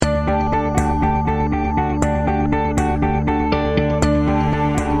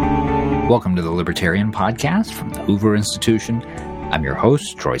Welcome to the Libertarian Podcast from the Hoover Institution. I'm your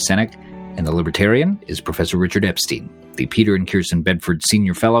host, Troy Senik, and the Libertarian is Professor Richard Epstein, the Peter and Kirsten Bedford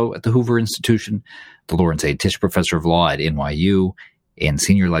Senior Fellow at the Hoover Institution, the Lawrence A. Tisch Professor of Law at NYU, and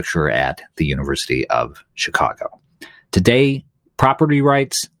Senior Lecturer at the University of Chicago. Today, property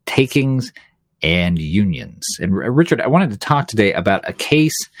rights, takings, and unions. And Richard, I wanted to talk today about a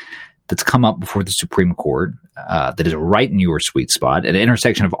case that's come up before the Supreme Court that is right in your sweet spot, at an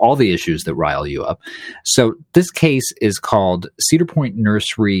intersection of all the issues that rile you up. So this case is called Cedar Point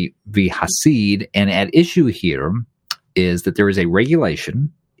Nursery v. Hasid, and at issue here is that there is a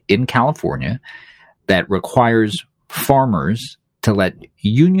regulation in California that requires farmers to let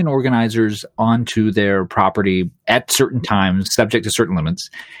union organizers onto their property at certain times, subject to certain limits,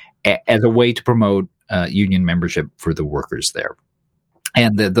 as a way to promote union membership for the workers there.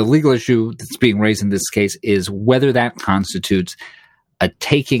 And the legal issue that's being raised in this case is whether that constitutes a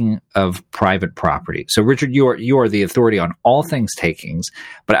taking of private property. So, Richard, you are the authority on all things takings,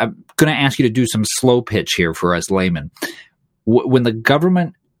 but I'm going to ask you to do some slow pitch here for us laymen. When the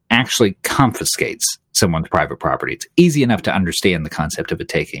government actually confiscates someone's private property, it's easy enough to understand the concept of a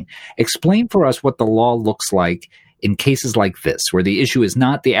taking. Explain for us what the law looks like in cases like this, where the issue is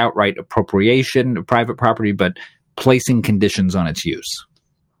not the outright appropriation of private property, but placing conditions on its use.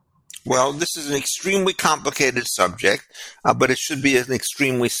 Well, this is an extremely complicated subject, but it should be an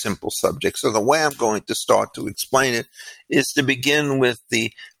extremely simple subject. So the way I'm going to start to explain it is to begin with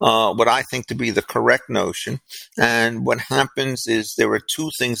the what I think to be the correct notion. And what happens is there are two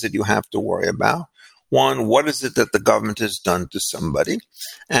things that you have to worry about. One, what is it that the government has done to somebody?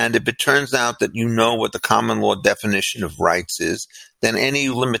 And if it turns out that you know what the common law definition of rights is, then any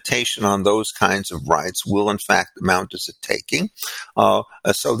limitation on those kinds of rights will in fact amount as a taking.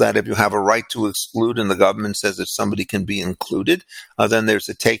 So that if you have a right to exclude and the government says that somebody can be included, then there's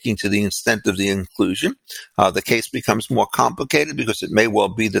a taking to the extent of the inclusion. The case becomes more complicated because it may well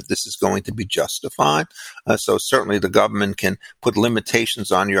be that this is going to be justified. So certainly the government can put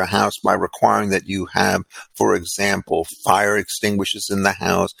limitations on your house by requiring that you have, for example, fire extinguishers in the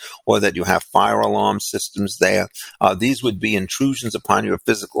house, or that you have fire alarm systems there. These would be intrusions upon your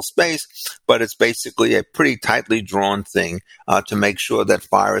physical space, but it's basically a pretty tightly drawn thing to make sure that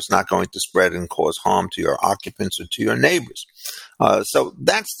fire is not going to spread and cause harm to your occupants or to your neighbors. So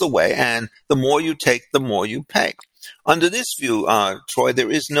that's the way, and the more you take, the more you pay. Under this view, Troy,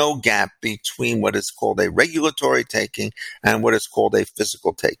 there is no gap between what is called a regulatory taking and what is called a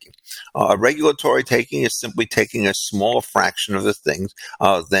physical taking. A regulatory taking is simply taking a small fraction of the things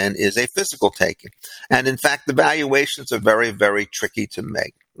than is a physical taking. And in fact, the valuations are very, very tricky to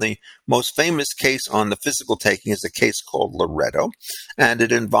make. The most famous case on the physical taking is a case called Loretto, and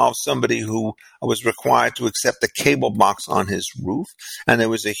it involves somebody who was required to accept a cable box on his roof, and there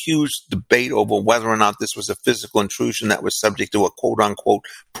was a huge debate over whether or not this was a physical intrusion that was subject to a quote-unquote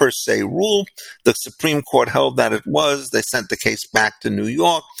per se rule. The Supreme Court held that it was. They sent the case back to New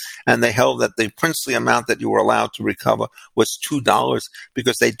York, and they held that the princely amount that you were allowed to recover was $2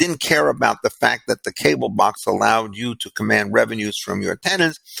 because they didn't care about the fact that the cable box allowed you to command revenues from your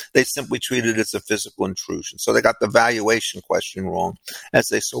tenants. They simply treated it as a physical intrusion. So they got the valuation question wrong, as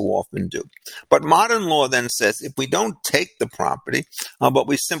they so often do. But modern law then says if we don't take the property, but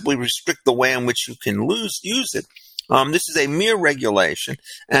we simply restrict the way in which you can use it, this is a mere regulation,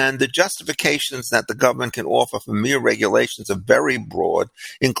 and the justifications that the government can offer for mere regulations are very broad,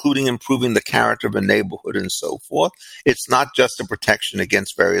 including improving the character of a neighborhood and so forth. It's not just a protection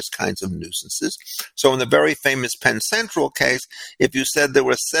against various kinds of nuisances. So in the very famous Penn Central case, if you said there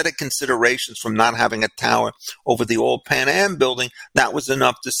were a set of considerations from not having a tower over the old Pan Am building, that was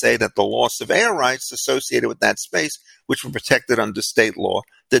enough to say that the loss of air rights associated with that space, which were protected under state law,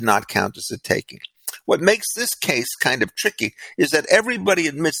 did not count as a taking. What makes this case kind of tricky is that everybody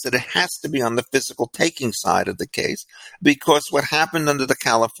admits that it has to be on the physical taking side of the case, because what happened under the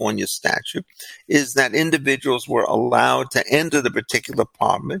California statute is that individuals were allowed to enter the particular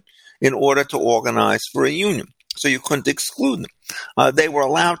apartment in order to organize for a union. So you couldn't exclude them. They were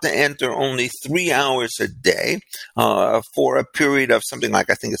allowed to enter only 3 hours a day for a period of something like,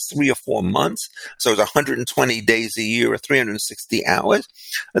 I think it's 3 or 4 months. So it's 120 days a year or 360 hours.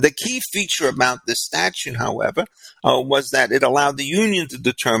 The key feature about this statute, however, was that it allowed the union to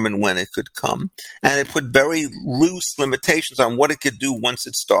determine when it could come, and it put very loose limitations on what it could do once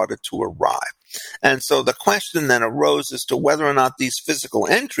it started to arrive. And so the question then arose as to whether or not these physical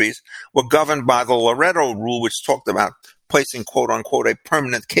entries were governed by the Loretto rule, which talked about placing, quote unquote, a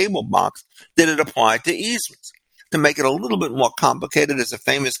permanent cable box. Did it apply to easements? to make it a little bit more complicated is a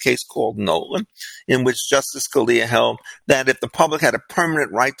famous case called Nolan, in which Justice Scalia held that if the public had a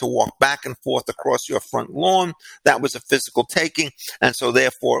permanent right to walk back and forth across your front lawn, that was a physical taking, and so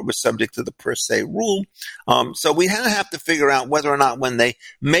therefore it was subject to the per se rule. So we have to figure out whether or not when they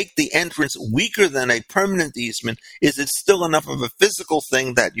make the entrance weaker than a permanent easement, is it still enough of a physical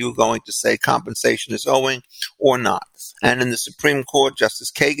thing that you're going to say compensation is owing or not? And in the Supreme Court,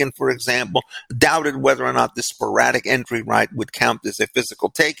 Justice Kagan, for example, doubted whether or not this sporadic entry right would count as a physical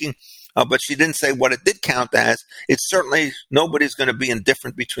taking. But she didn't say what it did count as. It's certainly nobody's going to be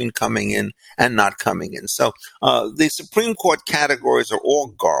indifferent between coming in and not coming in. So the Supreme Court categories are all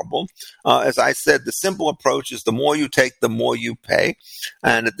garbled. As I said, the simple approach is the more you take, the more you pay.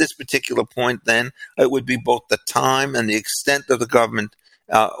 And at this particular point, then, it would be both the time and the extent of the government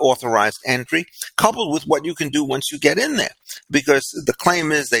authorized entry, coupled with what you can do once you get in there. Because the claim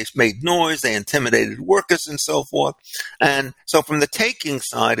is they made noise, they intimidated workers, and so forth. And so from the taking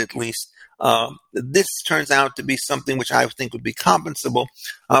side, at least, this turns out to be something which I think would be compensable.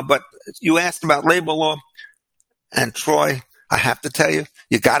 But you asked about labor law, and Troy, I have to tell you,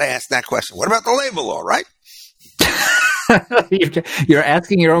 you got to ask that question. What about the labor law, right? You're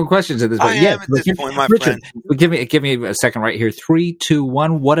asking your own questions at this point. I am at this point, my Richard, friend. Give me a second right here. 3, 2,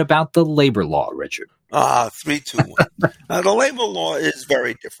 1. What about the labor law, Richard? 3, 2, 1. The labor law is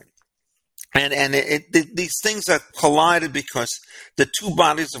very different. And these things are collided because the two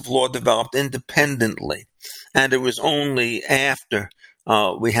bodies of law developed independently. And it was only after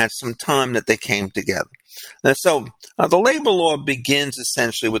we had some time that they came together. So the labor law begins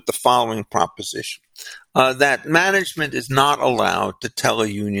essentially with the following proposition, that management is not allowed to tell a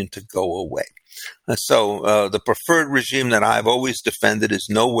union to go away. So the preferred regime that I've always defended is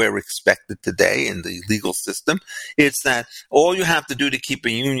nowhere expected today in the legal system. It's that all you have to do to keep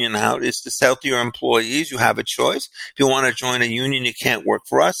a union out is to tell to your employees you have a choice. If you want to join a union, you can't work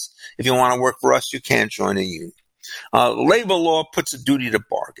for us. If you want to work for us, you can't join a union. Labor law puts a duty to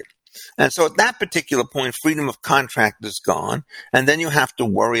bargain. And so at that particular point, freedom of contract is gone. And then you have to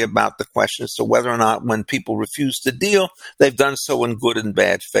worry about the question as to whether or not when people refuse to deal, they've done so in good and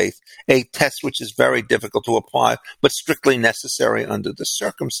bad faith, a test which is very difficult to apply, but strictly necessary under the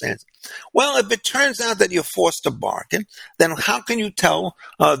circumstances. Well, if it turns out that you're forced to bargain, then how can you tell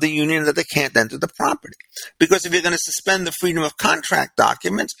the union that they can't enter the property? Because if you're going to suspend the freedom of contract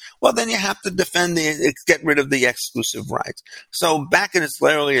documents, well, then you have to get rid of the exclusive rights. So back in as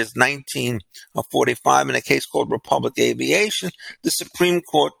early as 1945, in a case called Republic Aviation, the Supreme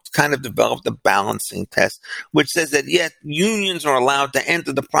Court kind of developed a balancing test, which says that yet unions are allowed to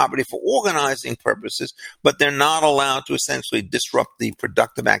enter the property for organizing purposes, but they're not allowed to essentially disrupt the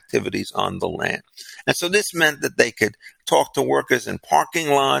productive activities on the land. And so this meant that they could talk to workers in parking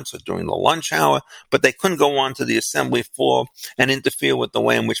lots or during the lunch hour, but they couldn't go onto the assembly floor and interfere with the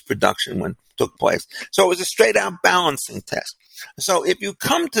way in which production took place. So it was a straight out balancing test. So if you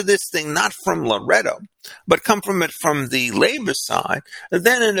come to this thing not from Loretto, but come from it from the labor side,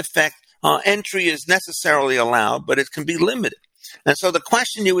 then in effect, entry is necessarily allowed, but it can be limited. And so the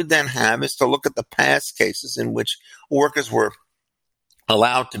question you would then have is to look at the past cases in which workers were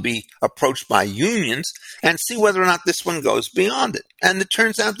allowed to be approached by unions and see whether or not this one goes beyond it. And it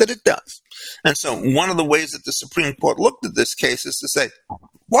turns out that it does. And so one of the ways that the Supreme Court looked at this case is to say,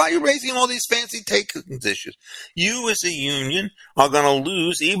 why are you raising all these fancy takings issues? You as a union are going to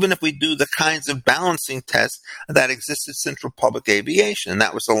lose even if we do the kinds of balancing tests that existed since Republic Aviation. And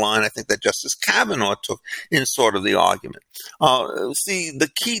that was the line I think that Justice Kavanaugh took in sort of the argument. See, the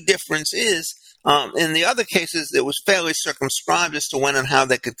key difference is in the other cases, it was fairly circumscribed as to when and how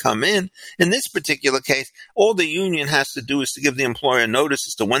they could come in. In this particular case, all the union has to do is to give the employer notice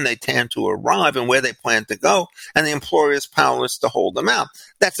as to when they plan to arrive and where they plan to go, and the employer is powerless to hold them out.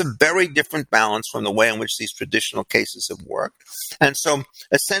 That's a very different balance from the way in which these traditional cases have worked. And so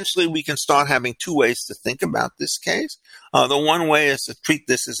essentially we can start having two ways to think about this case. The one way is to treat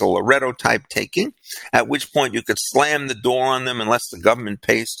this as a Loretto-type taking, at which point you could slam the door on them unless the government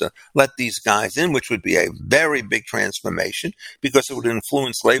pays to let these guys in, which would be a very big transformation because it would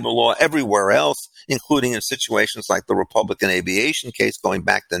influence labor law everywhere else, including in situations like the Republican Aviation case going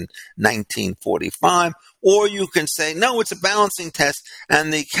back to 1945. Or you can say, no, it's a balancing test,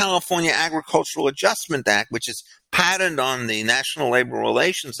 and the California Agricultural Adjustment Act, which is patterned on the National Labor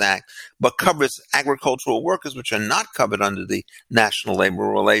Relations Act, but covers agricultural workers, which are not covered under the National Labor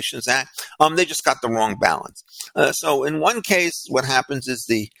Relations Act, they just got the wrong balance. So in one case, what happens is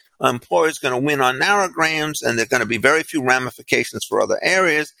the employer is going to win on narrow grounds, and there are going to be very few ramifications for other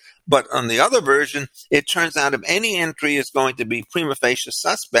areas. But on the other version, it turns out if any entry is going to be prima facie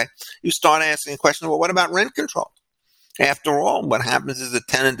suspect, you start asking questions, well, what about rent control? After all, what happens is the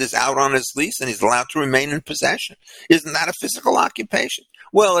tenant is out on his lease and he's allowed to remain in possession. Isn't that a physical occupation?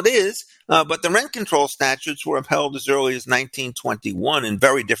 Well, it is, but the rent control statutes were upheld as early as 1921 in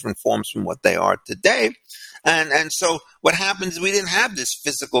very different forms from what they are today. And so what happens is we didn't have this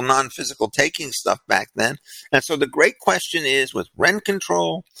physical, non-physical taking stuff back then. And so the great question is, with rent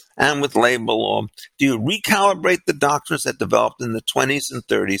control and with labor law, do you recalibrate the doctrines that developed in the 20s and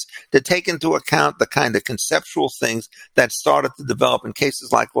 30s to take into account the kind of conceptual things that started to develop in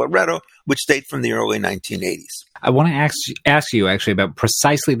cases like Loretto, which date from the early 1980s? I want to ask you actually about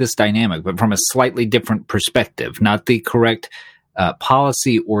precisely this dynamic, but from a slightly different perspective, not the correct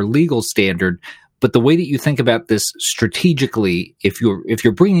policy or legal standard, but the way that you think about this strategically, if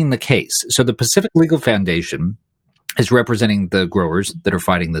you're bringing the case. So the Pacific Legal Foundation is representing the growers that are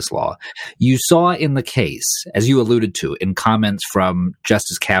fighting this law. You saw in the case, as you alluded to, in comments from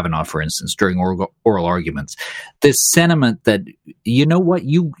Justice Kavanaugh, for instance, during oral arguments, this sentiment that, you know what,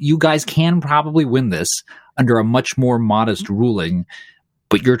 you guys can probably win this under a much more modest ruling,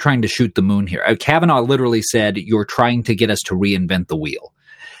 but you're trying to shoot the moon here. Kavanaugh literally said, you're trying to get us to reinvent the wheel.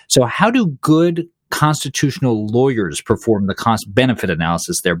 So how do good constitutional lawyers perform the cost-benefit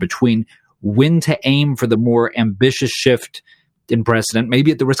analysis there between when to aim for the more ambitious shift in precedent,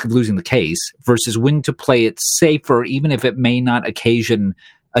 maybe at the risk of losing the case, versus when to play it safer, even if it may not occasion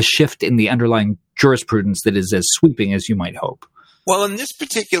a shift in the underlying jurisprudence that is as sweeping as you might hope? Well, in this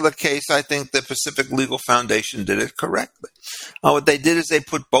particular case, I think the Pacific Legal Foundation did it correctly. What they did is they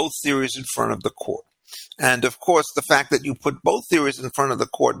put both theories in front of the court. And of course, the fact that you put both theories in front of the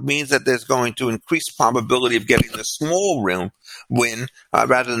court means that there's going to increase probability of getting the small win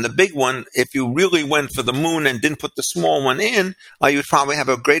rather than the big one. If you really went for the moon and didn't put the small one in, you'd probably have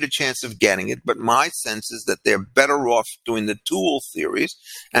a greater chance of getting it. But my sense is that they're better off doing the dual theories.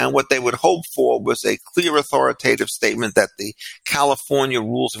 And what they would hope for was a clear authoritative statement that the California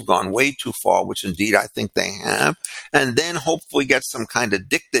rules have gone way too far, which indeed I think they have. And then hopefully get some kind of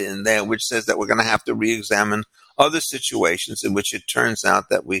dicta in there which says that we're going to have to re-examine other situations in which it turns out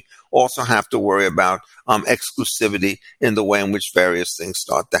that we also have to worry about exclusivity in the way in which various things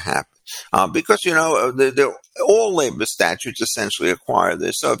start to happen. Because, all labor statutes essentially acquire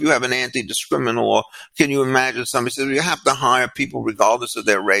this. So if you have an anti-discrimination law, can you imagine somebody says, you have to hire people regardless of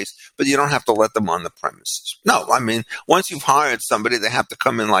their race, but you don't have to let them on the premises? No, I mean, once you've hired somebody, they have to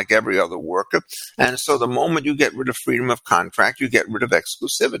come in like every other worker. And so the moment you get rid of freedom of contract, you get rid of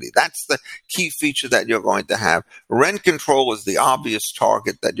exclusivity. That's the key feature that you're going to have. Rent control is the obvious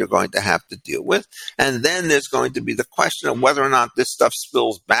target that you're going to have to deal with. And then there's going to be the question of whether or not this stuff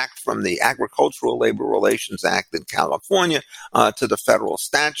spills back from the Agricultural Labor Relations Act in California to the federal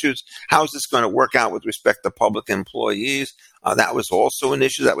statutes. How is this going to work out with respect to public employees? That was also an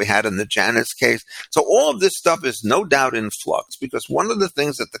issue that we had in the Janus case. So all of this stuff is no doubt in flux, because one of the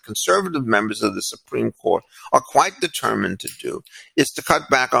things that the conservative members of the Supreme Court are quite determined to do is to cut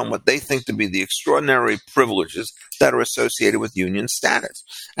back on what they think to be the extraordinary privileges that are associated with union status.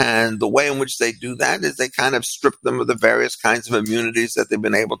 And the way in which they do that is they kind of strip them of the various kinds of immunities that they've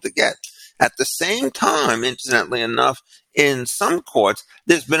been able to get. At the same time, incidentally enough, in some courts,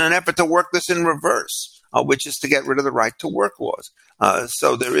 there's been an effort to work this in reverse, which is to get rid of the right to work laws.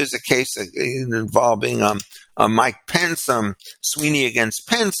 So there is a case involving Mike Pence, Sweeney against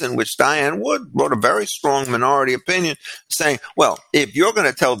Pence, in which Diane Wood wrote a very strong minority opinion saying, well, if you're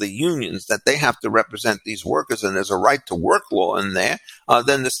going to tell the unions that they have to represent these workers and there's a right to work law in there,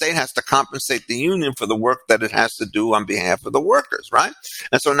 then the state has to compensate the union for the work that it has to do on behalf of the workers, right?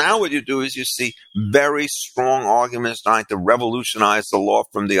 And so now what you do is you see very strong arguments trying to revolutionize the law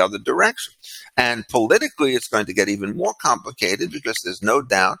from the other direction. And politically, it's going to get even more complicated, because there's no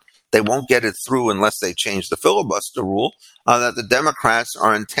doubt they won't get it through unless they change the filibuster rule, that the Democrats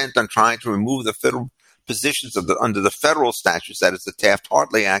are intent on trying to remove the federal positions under the federal statutes, that is the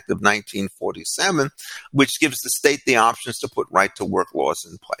Taft-Hartley Act of 1947, which gives the state the options to put right-to-work laws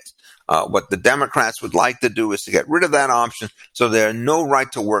in place. What the Democrats would like to do is to get rid of that option, so there are no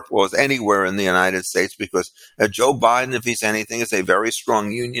right-to-work laws anywhere in the United States, because Joe Biden, if he's anything, is a very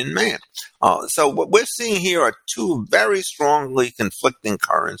strong union man. So what we're seeing here are two very strongly conflicting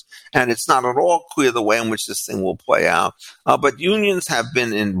currents, and it's not at all clear the way in which this thing will play out. But unions have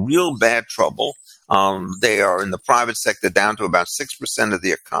been in real bad trouble. They are in the private sector down to about 6% of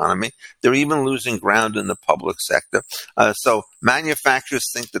the economy. They're even losing ground in the public sector. So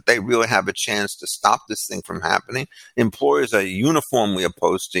manufacturers think that they really have a chance to stop this thing from happening. Employers are uniformly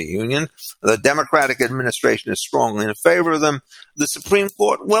opposed to union. The Democratic administration is strongly in favor of them. The Supreme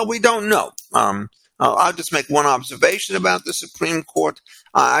Court, well, we don't know. I'll just make one observation about the Supreme Court.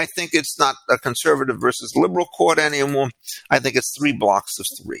 I think it's not a conservative versus liberal court anymore. I think it's 3 blocks of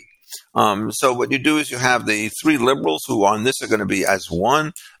 3. So what you do is you have the 3 liberals who on this are going to be as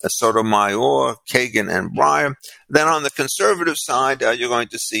one, Sotomayor, Kagan, and Breyer. Then on the conservative side, you're going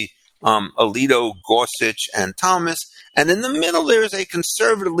to see Alito, Gorsuch, and Thomas. And in the middle, there is a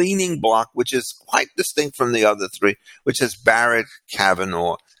conservative-leaning bloc, which is quite distinct from the other 3, which is Barrett,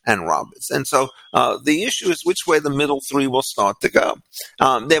 Kavanaugh, and Roberts. And so the issue is which way the middle 3 will start to go.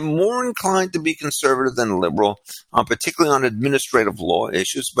 They're more inclined to be conservative than liberal, particularly on administrative law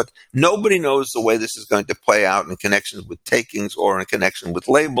issues, but nobody knows the way this is going to play out in connection with takings or in connection with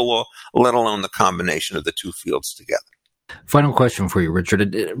labor law, let alone the combination of the 2 fields together. Final question for you,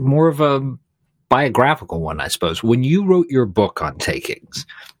 Richard. More of a biographical one, I suppose. When you wrote your book on takings,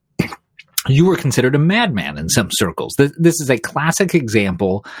 you were considered a madman in some circles. This is a classic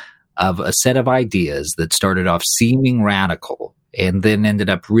example of a set of ideas that started off seeming radical and then ended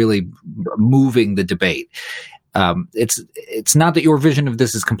up really moving the debate. It's not that your vision of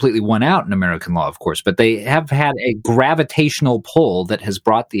this is completely won out in American law, of course, but they have had a gravitational pull that has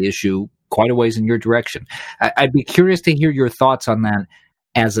brought the issue quite a ways in your direction. I'd be curious to hear your thoughts on that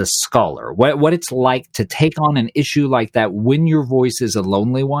as a scholar, what it's like to take on an issue like that when your voice is a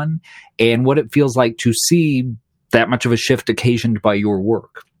lonely one, and what it feels like to see that much of a shift occasioned by your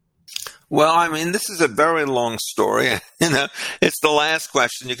work. Well, I mean, this is a very long story. It's the last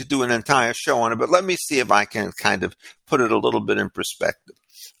question. You could do an entire show on it, but let me see if I can kind of put it a little bit in perspective.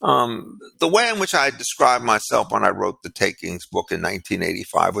 The way in which I described myself when I wrote the Takings book in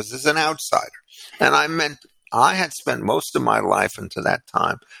 1985 was as an outsider. And I had spent most of my life until that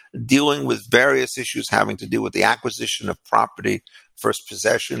time dealing with various issues having to do with the acquisition of property, first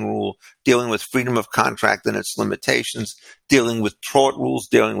possession rule, dealing with freedom of contract and its limitations, dealing with tort rules,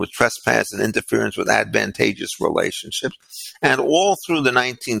 dealing with trespass and interference with advantageous relationships. And all through the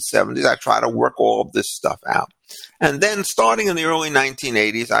 1970s, I tried to work all of this stuff out. And then starting in the early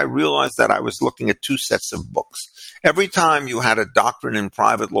 1980s, I realized that I was looking at 2 sets of books. Every time you had a doctrine in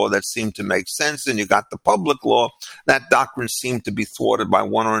private law that seemed to make sense and you got the public law, that doctrine seemed to be thwarted by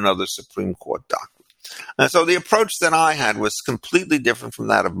one or another Supreme Court doctrine. And so the approach that I had was completely different from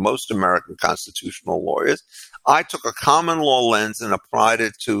that of most American constitutional lawyers. I took a common law lens and applied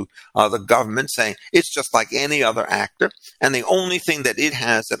it to the government, saying it's just like any other actor, and the only thing that it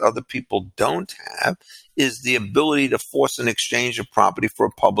has that other people don't have is the ability to force an exchange of property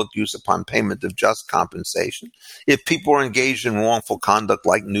for public use upon payment of just compensation. If people are engaged in wrongful conduct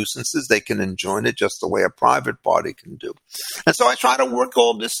like nuisances, they can enjoin it just the way a private party can do. And so I try to work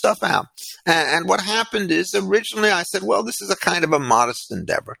all this stuff out. And what happened is originally I said, well, this is a kind of a modest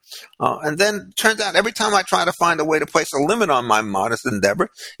endeavor. And then it turns out every time I try to find a way to place a limit on my modest endeavor,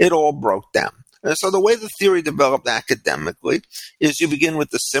 it all broke down. And so the way the theory developed academically is you begin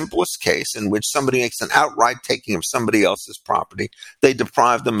with the simplest case in which somebody makes an outright taking of somebody else's property. They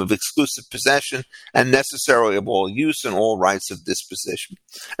deprive them of exclusive possession and necessarily of all use and all rights of disposition.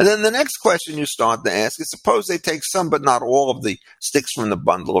 And then the next question you start to ask is, suppose they take some but not all of the sticks from the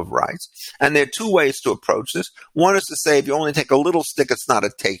bundle of rights. And there are 2 ways to approach this. One is to say if you only take a little stick, it's not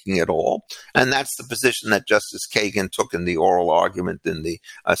a taking at all. And that's the position that Justice Kagan took in the oral argument in the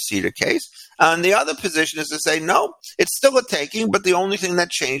Cedar case. And the other position is to say, no, it's still a taking, but the only thing that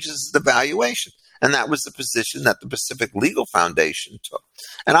changes is the valuation. And that was the position that the Pacific Legal Foundation took.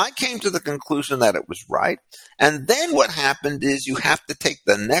 And I came to the conclusion that it was right. And then what happened is you have to take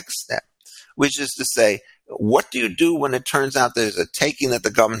the next step, which is to say, what do you do when it turns out there's a taking that the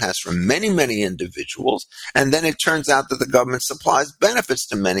government has from many, many individuals, and then it turns out that the government supplies benefits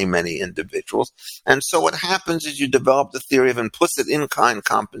to many, many individuals? And so what happens is you develop the theory of implicit in-kind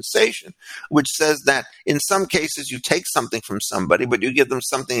compensation, which says that in some cases you take something from somebody, but you give them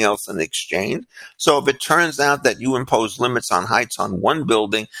something else in exchange. So if it turns out that you impose limits on heights on one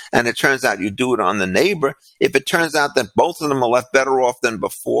building, and it turns out you do it on the neighbor, if it turns out that both of them are left better off than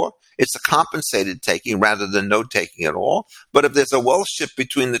before, it's a compensated taking rather than no taking at all. But if there's a wealth shift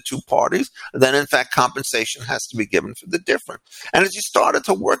between the 2 parties, then in fact compensation has to be given for the difference. And as you started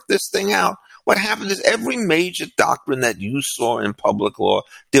to work this thing out, what happened is every major doctrine that you saw in public law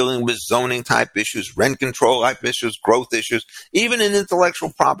dealing with zoning type issues, rent control type issues, growth issues, even in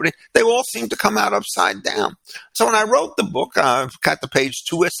intellectual property, they all seem to come out upside down. So when I wrote the book, I've got to page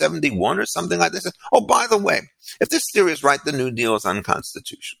 271 or something like this. Oh, by the way, if this theory is right, the New Deal is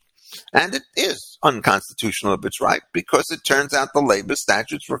unconstitutional. And it is unconstitutional if it's right, because it turns out the labor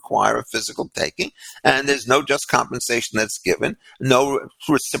statutes require a physical taking, and there's no just compensation that's given, no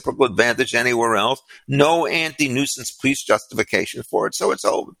reciprocal advantage anywhere else, no anti-nuisance police justification for it, so it's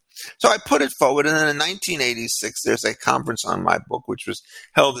over. So I put it forward, and then in 1986, there's a conference on my book, which was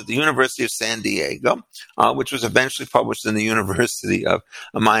held at the University of San Diego, which was eventually published in the University of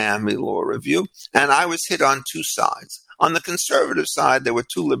Miami Law Review, and I was hit on two sides. On the conservative side, there were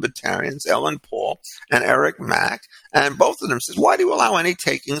two libertarians, Ellen Paul and Eric Mack, and both of them said, why do you allow any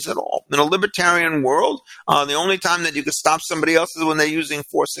takings at all? In a libertarian world, the only time that you can stop somebody else is when they're using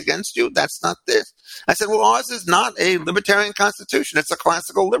force against you. That's not this. I said, well, ours is not a libertarian constitution. It's a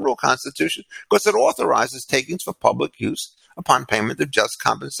classical liberal constitution because it authorizes takings for public use upon payment of just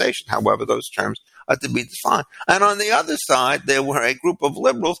compensation, however those terms are to be defined. And on the other side, there were a group of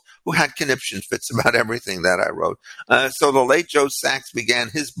liberals who had conniption fits about everything that I wrote. So the late Joe Sachs began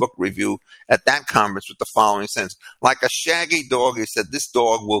his book review at that conference with the following sentence: like a shaggy dog, he said, this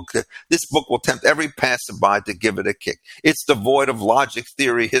book will tempt every passerby to give it a kick. It's devoid of logic,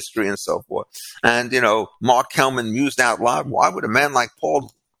 theory, history, and so forth. And, Mark Hellman mused out loud, why would a man like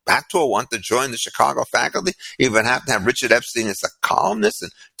Paul Bator want to join the Chicago faculty? He would have to have Richard Epstein as a columnist,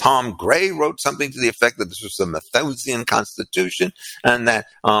 and Tom Gray wrote something to the effect that this was a Malthusian constitution and that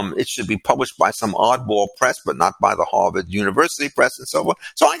it should be published by some oddball press, but not by the Harvard University Press and so forth.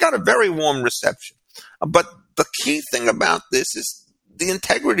 So I got a very warm reception. But the key thing about this is the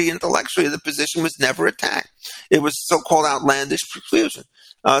integrity intellectually of the position was never attacked. It was so-called outlandish preclusion.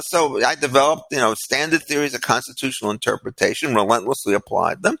 So I developed, standard theories of constitutional interpretation, relentlessly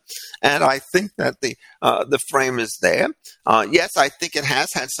applied them, and I think that the frame is there. Yes, I think it has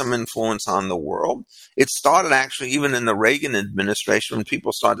had some influence on the world. It started actually even in the Reagan administration when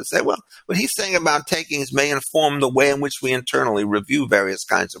people started to say, well, what he's saying about takings may inform the way in which we internally review various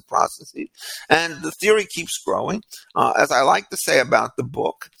kinds of processes. And the theory keeps growing. As I like to say about the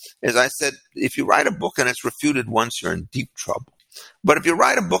book, as I said, if you write a book and it's refuted once, you're in deep trouble. But if you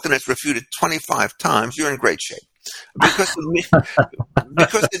write a book and it's refuted 25 times, you're in great shape. Because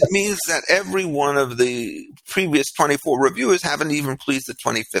it means that every one of the previous 24 reviewers haven't even pleased the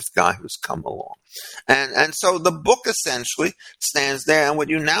 25th guy who's come along. And so the book essentially stands there, and what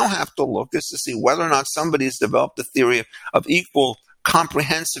you now have to look is to see whether or not somebody's developed a theory of equal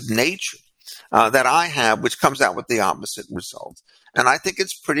comprehensive nature that I have, which comes out with the opposite result. And I think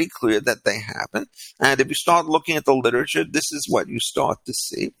it's pretty clear that they happen. And if you start looking at the literature, this is what you start to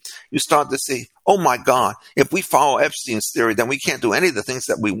see. You start to see, oh my God, if we follow Epstein's theory, then we can't do any of the things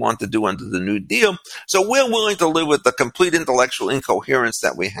that we want to do under the New Deal. So we're willing to live with the complete intellectual incoherence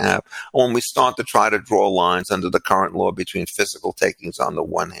that we have when we start to try to draw lines under the current law between physical takings on the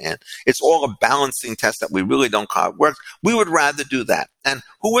one hand. It's all a balancing test that we really don't know how it works. We would rather do that. And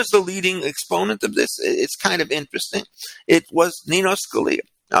who was the leading exponent of this? It's kind of interesting. It was Nino Scalia.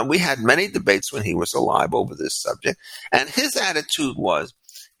 We had many debates when he was alive over this subject, and his attitude was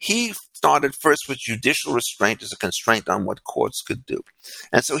he started first with judicial restraint as a constraint on what courts could do.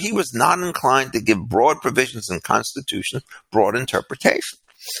 And so he was not inclined to give broad provisions in Constitution, broad interpretation.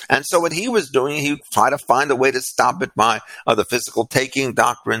 And so what he was doing, he tried to find a way to stop it by the physical taking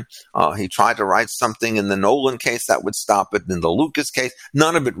doctrine. He tried to write something in the Nolan case that would stop it. In the Lucas case,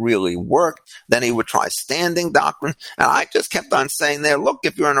 none of it really worked. Then he would try standing doctrine. And I just kept on saying there, look,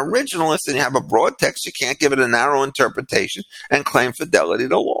 if you're an originalist and you have a broad text, you can't give it a narrow interpretation and claim fidelity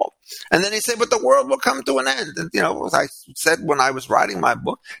to law. And then he said, but the world will come to an end. And, as I said when I was writing my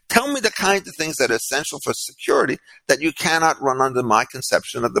book, tell me the kinds of things that are essential for security that you cannot run under my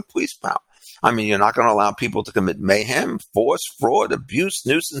conception of the police power. I mean, you're not going to allow people to commit mayhem, force, fraud, abuse,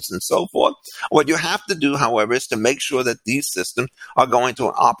 nuisance, and so forth. What you have to do, however, is to make sure that these systems are going to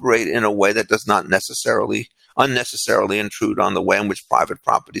operate in a way that does not unnecessarily intrude on the way in which private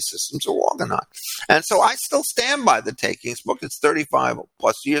property systems are organized. And so I still stand by the Takings book. It's 35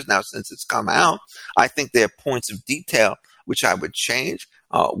 plus years now since it's come out. I think there are points of detail which I would change.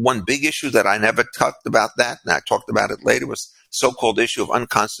 One big issue that I never talked about and I talked about it later, was so-called issue of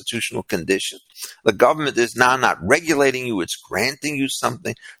unconstitutional condition. The government is now not regulating you, it's granting you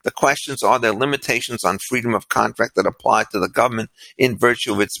something. The questions are there limitations on freedom of contract that apply to the government in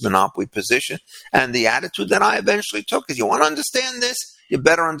virtue of its monopoly position. And the attitude that I eventually took is, you want to understand this? You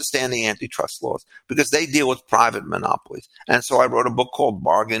better understand the antitrust laws, because they deal with private monopolies. And so I wrote a book called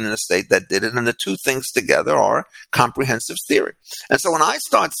Bargain in a State that did it, and the two things together are comprehensive theory. And so when I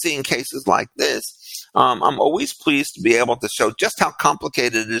start seeing cases like this, I'm always pleased to be able to show just how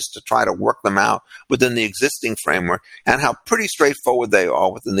complicated it is to try to work them out within the existing framework, and how pretty straightforward they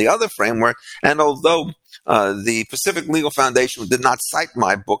are within the other framework. And although the Pacific Legal Foundation did not cite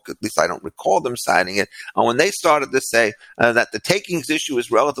my book, at least I don't recall them citing it, when they started to say that the takings issue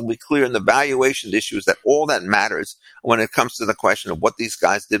is relatively clear and the valuation issue is that all that matters when it comes to the question of what these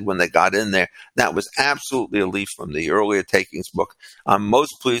guys did when they got in there. That was absolutely a leaf from the earlier takings book. I'm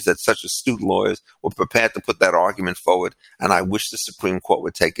most pleased that such astute lawyers were prepared to put that argument forward, and I wish the Supreme Court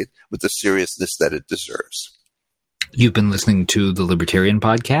would take it with the seriousness that it deserves. You've been listening to The Libertarian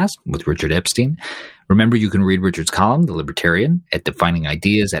Podcast with Richard Epstein. Remember, you can read Richard's column, The Libertarian, at Defining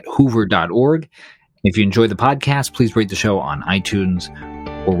Ideas at hoover.org. If you enjoy the podcast, please rate the show on iTunes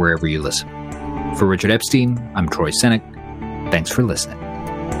or wherever you listen. For Richard Epstein, I'm Troy Senik. Thanks for listening.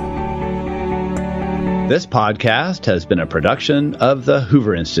 This podcast has been a production of the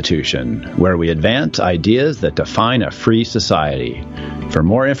Hoover Institution, where we advance ideas that define a free society. For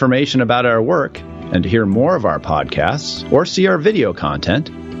more information about our work, and to hear more of our podcasts or see our video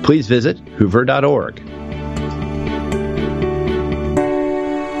content, please visit hoover.org.